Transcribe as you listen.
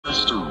At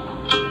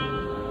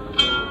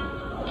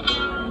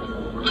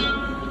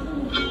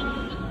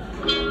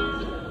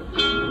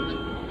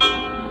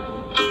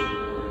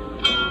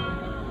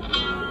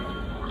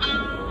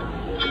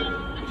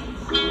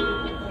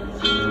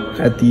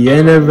the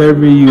end of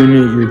every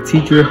unit, your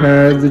teacher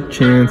has a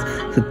chance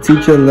to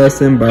teach a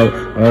lesson about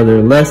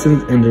other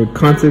lessons and their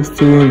context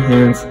to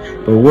enhance.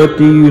 But what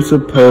do you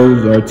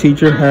suppose our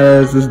teacher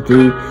has us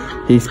do?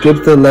 He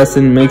skips the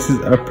lesson, makes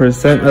us a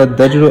percent a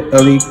digital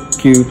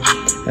LEQ.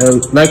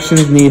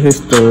 Elections need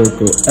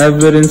historical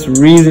evidence,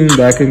 reason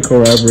that can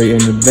corroborate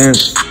and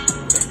advance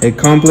a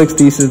complex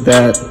thesis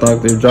that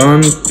Dr.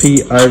 John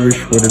P.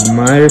 Irish would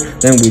admire.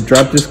 Then we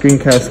drop the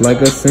screencast like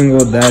a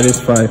single that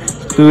is fire.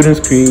 Students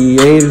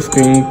create a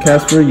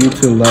screencast for you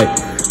to like,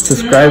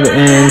 subscribe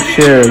and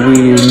share.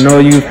 We know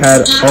you've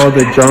had all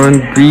the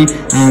John Green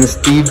and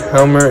Steve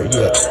Helmer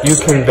you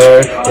can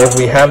bear. If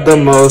we have the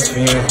most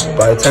views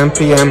by 10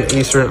 p.m.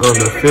 Eastern on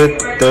the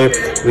 5th day,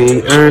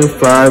 we earn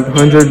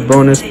 500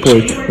 bonus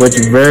points, which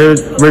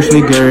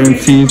virtually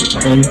guarantees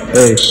an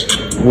A.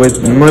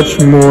 With much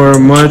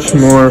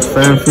more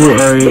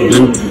fanfare,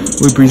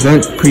 we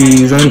present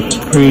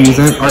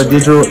our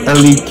digital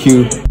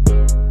LEQ.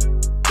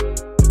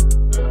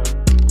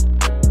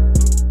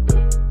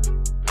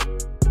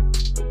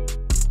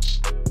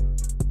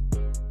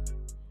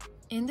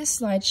 In this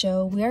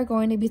slideshow, we are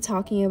going to be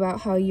talking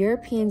about how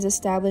Europeans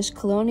established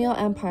colonial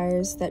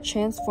empires that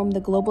transformed the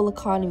global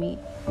economy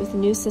with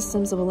new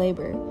systems of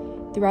labor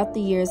throughout the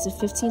years of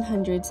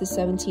 1500 to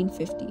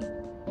 1750.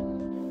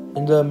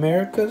 In the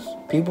Americas,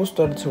 people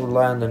started to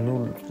rely on the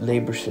new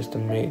labor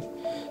system made,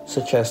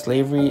 such as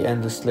slavery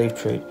and the slave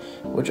trade,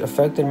 which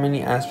affected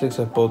many aspects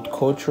of both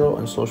cultural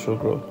and social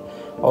growth.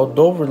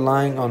 Although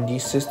relying on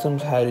these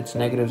systems had its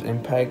negative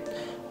impact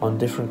on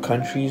different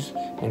countries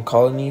and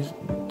colonies,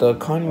 the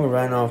economy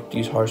ran off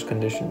these harsh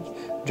conditions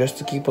just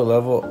to keep a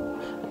level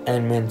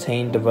and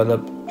maintain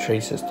developed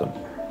trade system.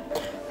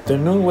 The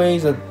new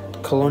ways that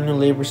colonial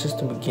labor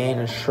system began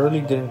and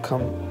surely didn't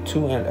come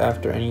to end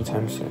after any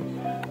time soon.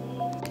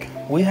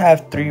 We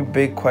have three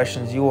big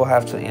questions you will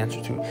have to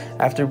answer to.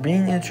 After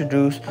being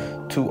introduced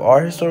to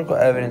our historical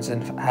evidence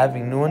and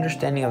having new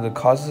understanding of the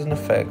causes and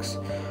effects,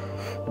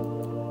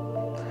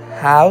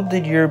 how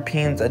did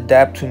Europeans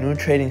adapt to new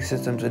trading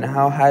systems, and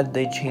how had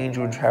they changed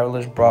when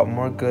travelers brought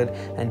more goods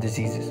and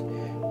diseases?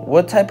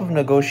 What type of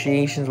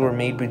negotiations were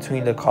made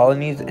between the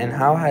colonies, and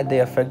how had they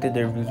affected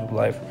their views of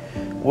life?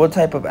 What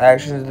type of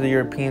actions did the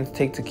Europeans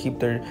take to keep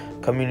their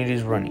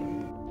communities running?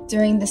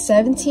 During the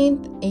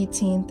 17th,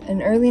 18th,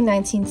 and early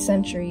 19th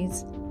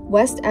centuries,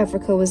 West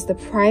Africa was the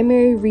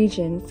primary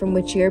region from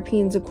which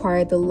Europeans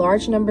acquired the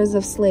large numbers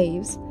of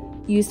slaves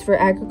used for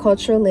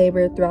agricultural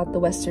labor throughout the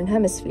Western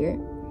Hemisphere.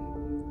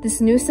 This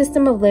new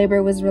system of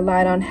labor was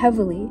relied on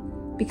heavily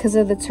because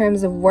of the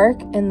terms of work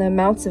and the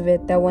amounts of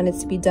it that wanted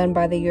to be done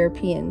by the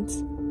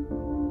Europeans.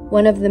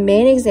 One of the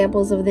main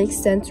examples of the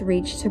extent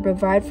reached to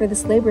provide for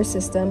this labor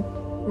system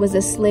was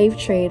the slave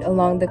trade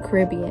along the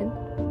Caribbean.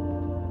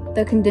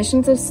 The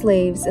conditions of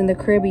slaves in the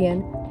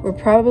Caribbean were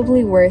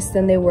probably worse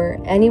than they were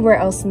anywhere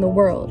else in the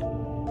world,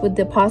 with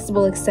the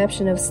possible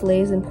exception of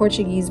slaves in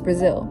Portuguese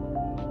Brazil.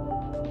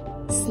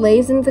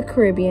 Slaves in the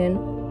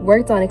Caribbean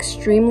worked on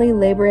extremely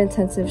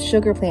labor-intensive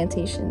sugar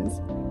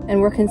plantations and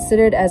were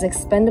considered as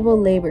expendable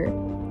labor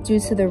due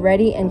to the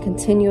ready and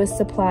continuous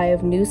supply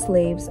of new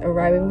slaves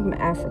arriving from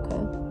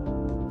Africa.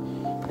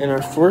 In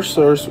our first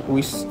source,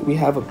 we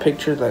have a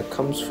picture that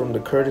comes from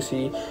the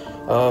courtesy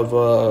of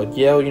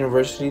Yale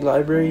University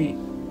Library.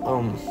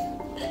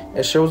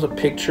 It shows a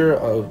picture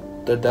of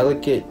the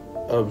delegate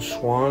of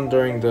Swan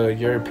during the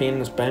European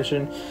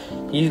expansion.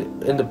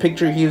 In the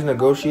picture, he's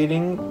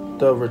negotiating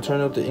the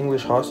return of the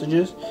English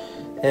hostages,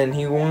 and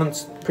he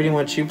wants pretty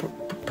much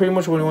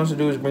what he wants to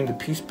do is bring the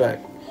peace back.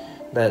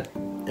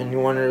 And he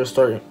wanted to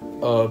start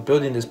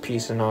building this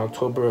peace in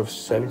October of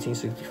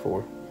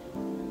 1764.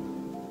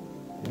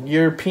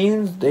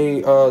 Europeans,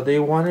 they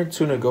wanted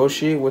to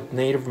negotiate with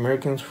Native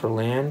Americans for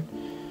land,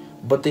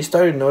 but they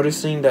started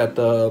noticing that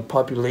the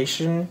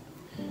population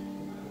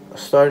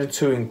started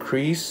to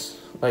increase.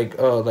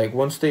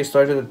 Once they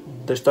started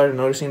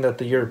noticing that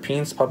the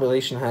Europeans'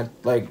 population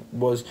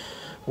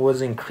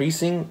was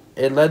increasing.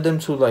 It led them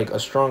to a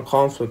strong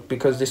conflict,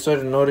 because they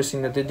started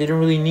noticing that they didn't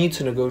really need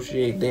to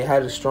negotiate. They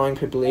had a strong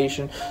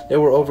population. They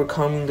were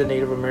overcoming the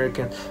Native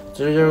Americans.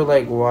 So they were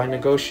like, why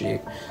negotiate?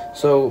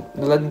 So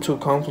it led them to a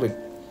conflict.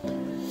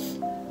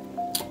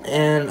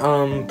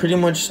 And pretty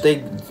much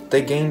they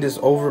gained this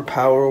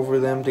overpower over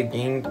them. They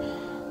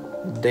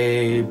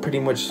pretty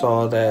much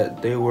saw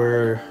that they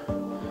were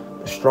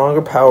a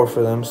stronger power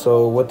for them.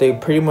 So what they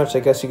pretty much,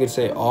 I guess you could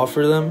say,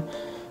 offer them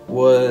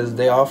was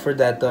they offered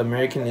that the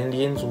American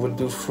Indians would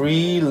do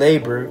free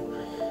labor,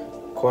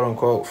 quote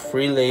unquote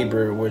free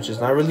labor, which is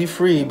not really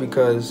free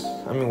because,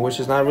 which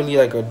is not really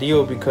like a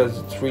deal because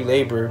it's free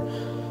labor.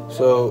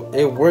 So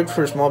it worked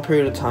for a small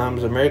period of time.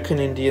 The American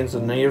Indians,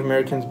 the Native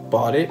Americans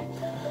bought it,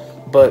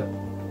 but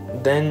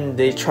then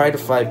they tried to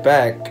fight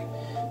back,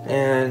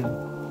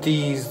 and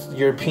these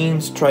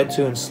Europeans tried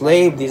to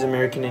enslave these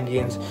American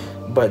Indians,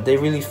 but they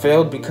really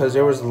failed because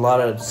there was a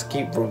lot of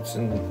escape routes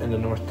in the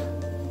north.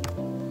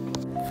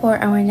 For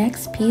our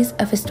next piece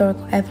of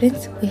historical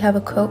evidence, we have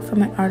a quote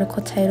from an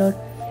article titled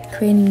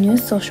Creating New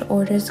Social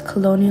Orders,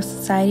 Colonial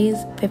Societies,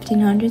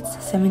 1500s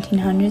to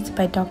 1700s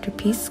by Dr.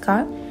 P.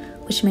 Scott,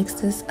 which makes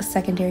this a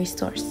secondary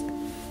source.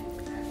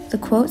 The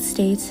quote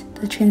states,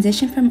 "The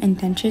transition from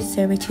indentured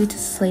servitude to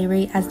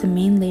slavery as the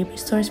main labor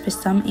source for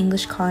some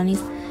English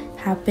colonies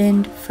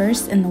happened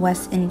first in the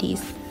West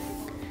Indies.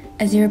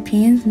 As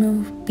Europeans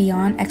moved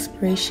beyond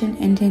exploration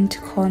and into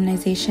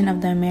colonization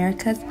of the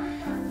Americas,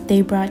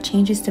 they brought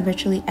changes to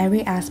virtually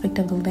every aspect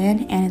of the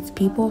land and its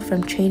people,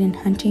 from trade and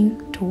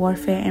hunting to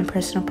warfare and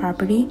personal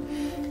property.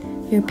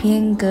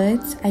 European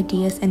goods,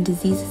 ideas, and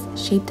diseases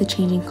shaped the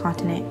changing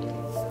continent.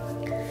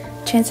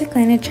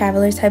 Transatlantic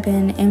travelers have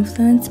been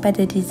influenced by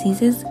the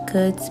diseases,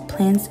 goods,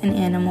 plants, and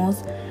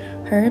animals.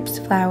 Herbs,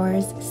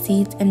 flowers,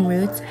 seeds, and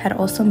roots had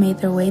also made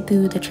their way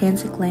through the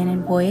transatlantic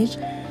voyage,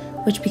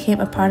 which became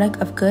a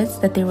product of goods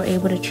that they were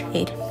able to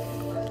trade.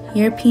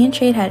 European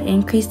trade had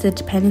increased the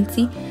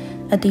dependency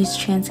of these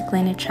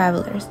transatlantic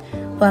travelers,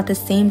 while at the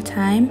same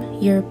time,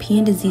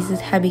 European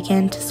diseases had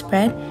begun to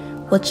spread,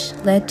 which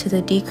led to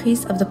the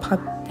decrease of the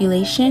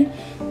population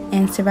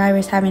and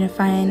survivors having to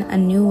find a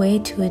new way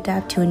to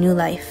adapt to a new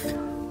life."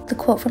 The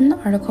quote from the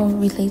article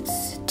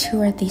relates to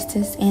our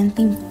thesis and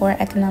theme for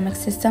economic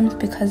systems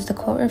because the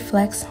quote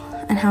reflects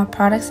on how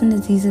products and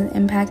diseases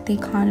impact the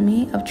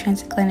economy of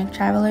transatlantic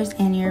travelers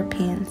and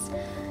Europeans.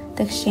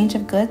 The exchange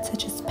of goods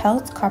such as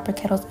pelts, copper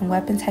kettles, and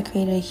weapons had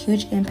created a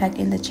huge impact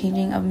in the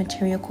changing of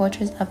material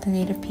cultures of the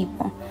native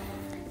people.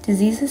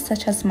 Diseases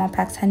such as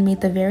smallpox had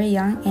made the very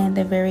young and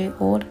the very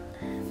old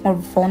more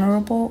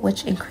vulnerable,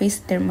 which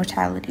increased their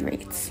mortality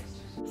rates.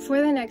 For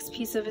the next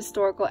piece of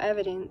historical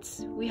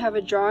evidence, we have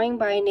a drawing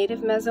by a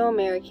native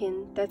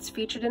Mesoamerican that's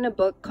featured in a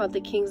book called the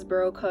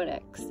Kingsborough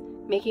Codex,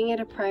 making it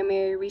a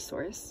primary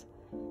resource.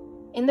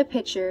 In the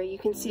picture, you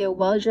can see a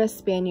well-dressed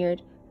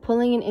Spaniard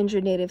pulling an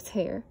injured native's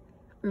hair,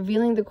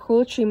 revealing the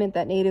cruel treatment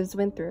that natives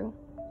went through.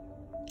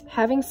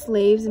 Having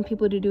slaves and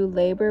people to do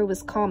labor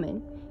was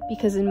common,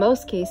 because in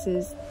most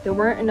cases, there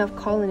weren't enough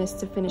colonists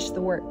to finish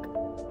the work.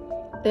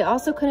 They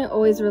also couldn't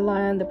always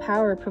rely on the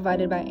power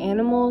provided by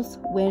animals,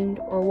 wind,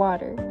 or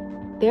water.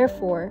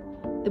 Therefore,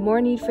 the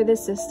more need for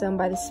this system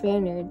by the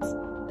Spaniards,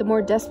 the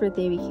more desperate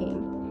they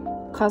became,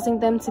 causing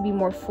them to be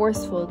more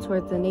forceful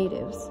towards the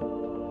natives.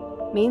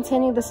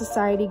 Maintaining the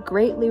society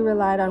greatly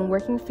relied on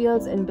working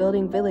fields and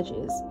building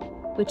villages,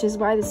 which is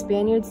why the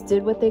Spaniards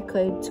did what they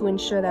could to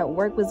ensure that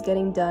work was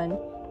getting done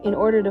in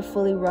order to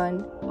fully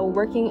run a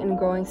working and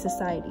growing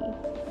society.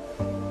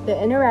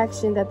 The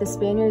interaction that the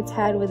Spaniards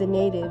had with the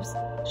natives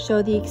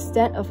showed the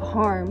extent of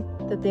harm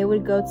that they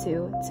would go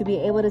to be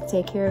able to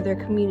take care of their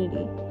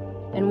community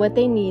and what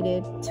they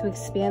needed to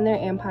expand their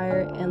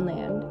empire and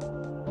land.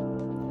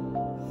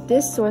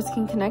 This source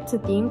can connect to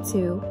theme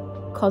 2,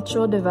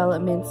 cultural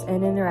developments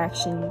and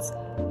interactions,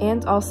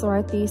 and also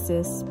our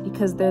thesis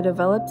because they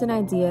developed an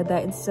idea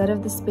that instead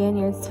of the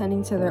Spaniards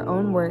tending to their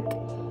own work,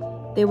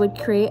 they would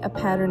create a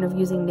pattern of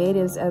using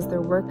natives as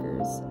their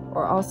workers,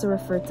 or also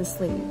referred to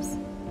slaves.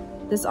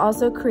 This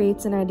also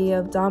creates an idea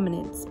of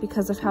dominance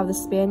because of how the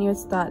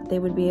Spaniards thought they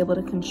would be able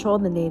to control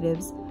the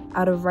natives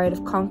out of right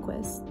of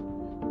conquest.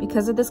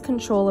 Because of this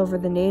control over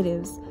the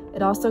natives,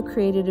 it also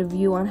created a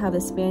view on how the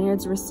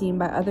Spaniards were seen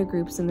by other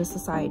groups in the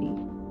society.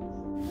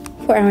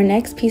 For our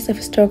next piece of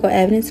historical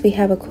evidence, we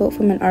have a quote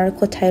from an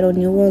article titled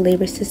New World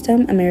Labor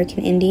System,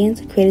 American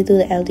Indians, created through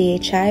the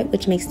LDHI,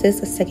 which makes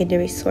this a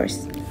secondary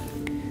source.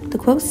 The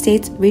quote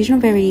states, "Regional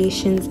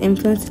variations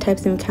influence the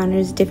types of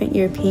encounters different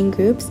European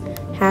groups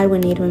had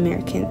with Native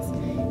Americans.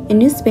 In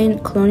New Spain,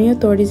 colonial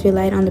authorities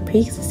relied on the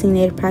pre-existing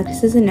native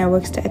practices and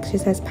networks to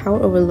exercise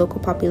power over local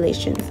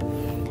populations.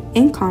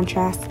 In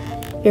contrast,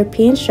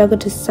 Europeans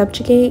struggled to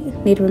subjugate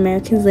Native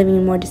Americans living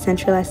in more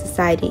decentralized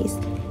societies.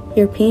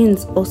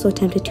 Europeans also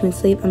attempted to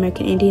enslave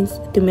American Indians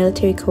through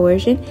military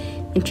coercion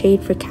and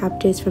trade for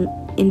captives from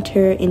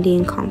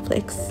inter-Indian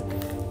conflicts.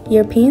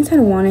 Europeans had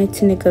wanted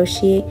to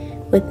negotiate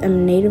with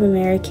Native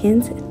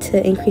Americans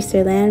to increase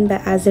their land,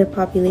 but as their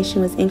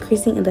population was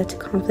increasing, it led to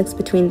conflicts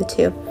between the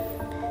two.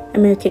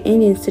 American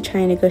Indians, to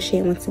try and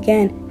negotiate once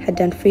again, had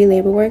done free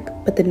labor work,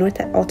 but the North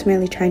had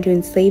ultimately tried to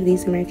enslave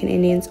these American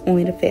Indians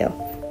only to fail.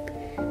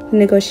 The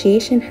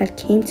negotiation had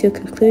came to a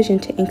conclusion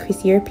to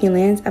increase European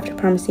lands after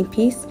promising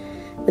peace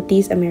with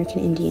these American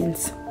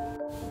Indians.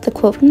 The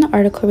quote from the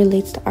article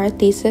relates to our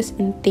thesis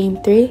in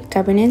Theme 3,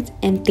 Governance,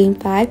 and Theme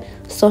 5,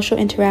 Social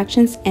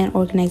Interactions and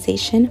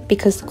Organization,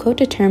 because the quote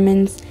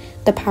determines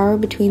the power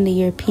between the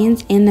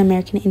Europeans and the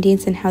American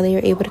Indians and how they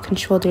were able to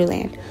control their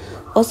land.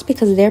 Also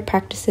because their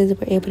practices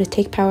were able to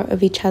take power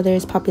of each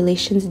other's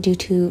populations due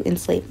to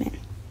enslavement.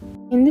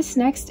 In this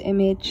next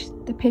image,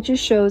 the picture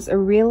shows a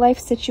real-life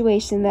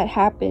situation that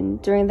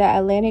happened during the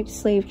Atlantic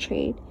slave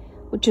trade,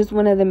 which was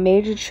one of the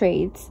major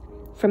trades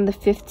from the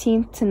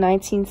 15th to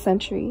 19th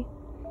century.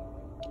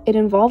 It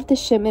involved the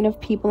shipment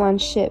of people on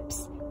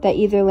ships that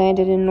either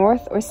landed in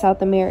North or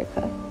South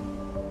America.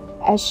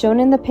 As shown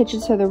in the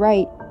picture to the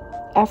right,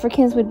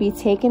 Africans would be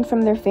taken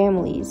from their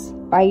families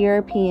by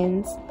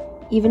Europeans,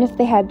 even if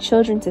they had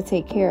children to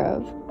take care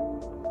of.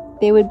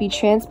 They would be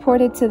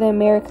transported to the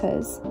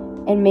Americas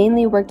and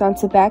mainly worked on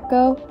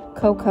tobacco,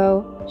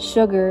 cocoa,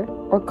 sugar,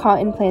 or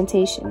cotton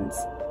plantations.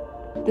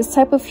 This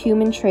type of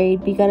human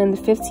trade began in the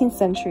 15th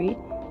century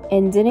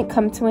and didn't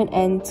come to an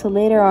end till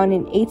later on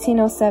in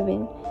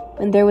 1807,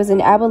 when there was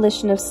an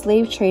abolition of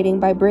slave trading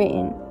by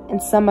Britain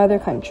and some other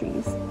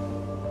countries.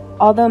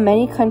 Although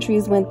many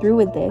countries went through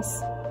with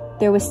this,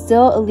 there was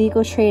still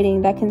illegal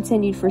trading that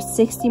continued for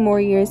 60 more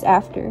years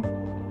after.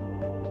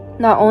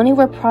 Not only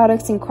were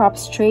products and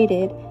crops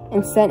traded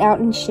and sent out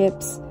in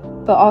ships,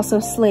 but also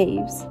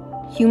slaves,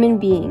 human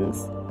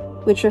beings,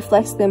 which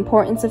reflects the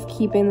importance of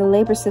keeping the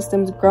labor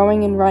systems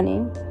growing and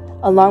running,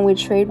 along with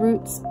trade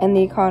routes and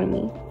the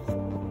economy.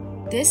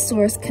 This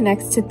source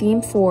connects to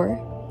Theme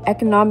 4,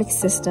 Economic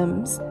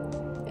Systems,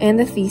 and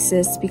the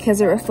thesis because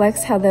it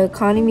reflects how the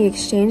economy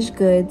exchanged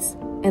goods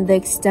and the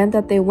extent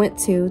that they went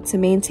to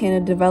maintain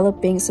a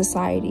developing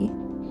society.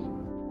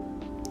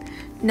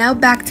 Now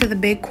back to the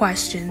big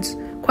questions.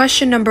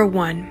 Question number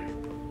 1.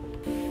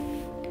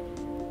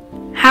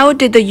 How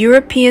did the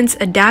Europeans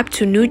adapt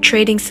to new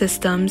trading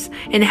systems,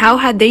 and how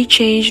had they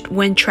changed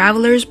when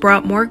travelers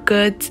brought more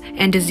goods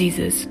and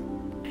diseases?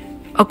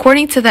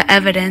 According to the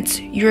evidence,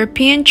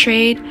 European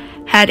trade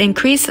had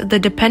increased the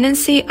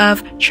dependency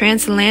of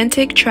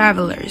transatlantic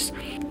travelers.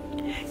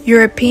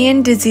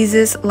 European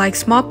diseases like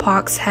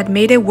smallpox had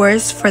made it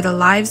worse for the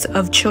lives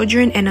of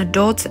children and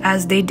adults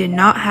as they did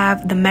not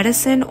have the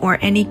medicine or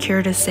any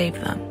cure to save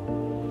them.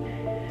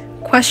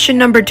 Question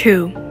number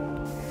 2.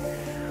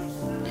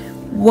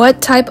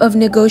 What type of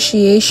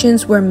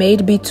negotiations were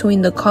made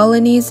between the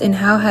colonies and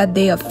how had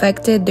they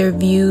affected their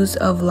views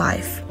of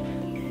life?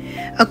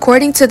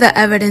 According to the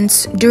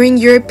evidence, during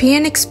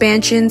European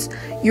expansions,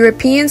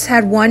 Europeans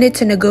had wanted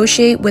to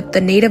negotiate with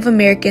the Native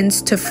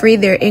Americans to free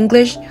their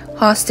English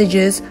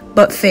hostages,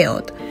 but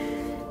failed.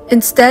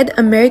 Instead,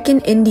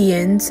 American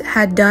Indians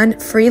had done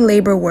free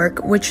labor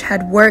work, which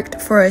had worked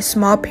for a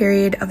small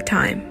period of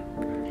time.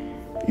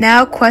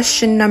 Now,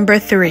 question number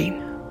 3.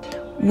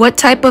 What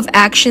type of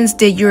actions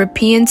did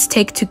Europeans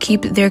take to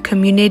keep their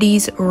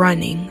communities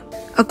running?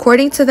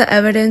 According to the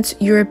evidence,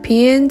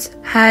 Europeans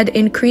had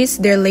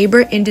increased their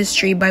labor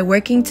industry by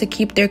working to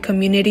keep their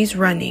communities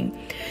running.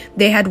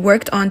 They had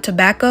worked on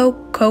tobacco,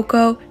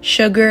 cocoa,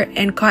 sugar,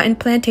 and cotton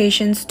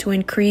plantations to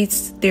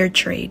increase their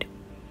trade.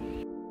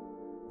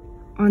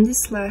 On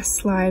this last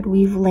slide,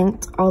 we've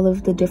linked all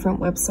of the different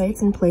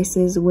websites and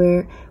places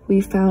where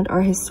we found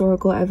our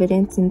historical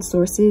evidence and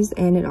sources,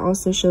 and it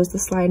also shows the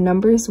slide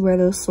numbers where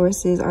those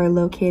sources are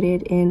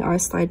located in our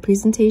slide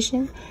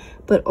presentation.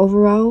 But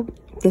overall,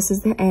 this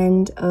is the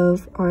end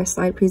of our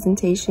slide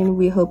presentation.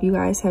 We hope you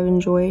guys have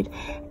enjoyed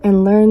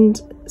and learned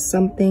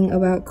something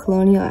about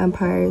colonial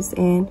empires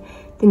and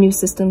the new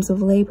systems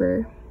of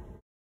labor.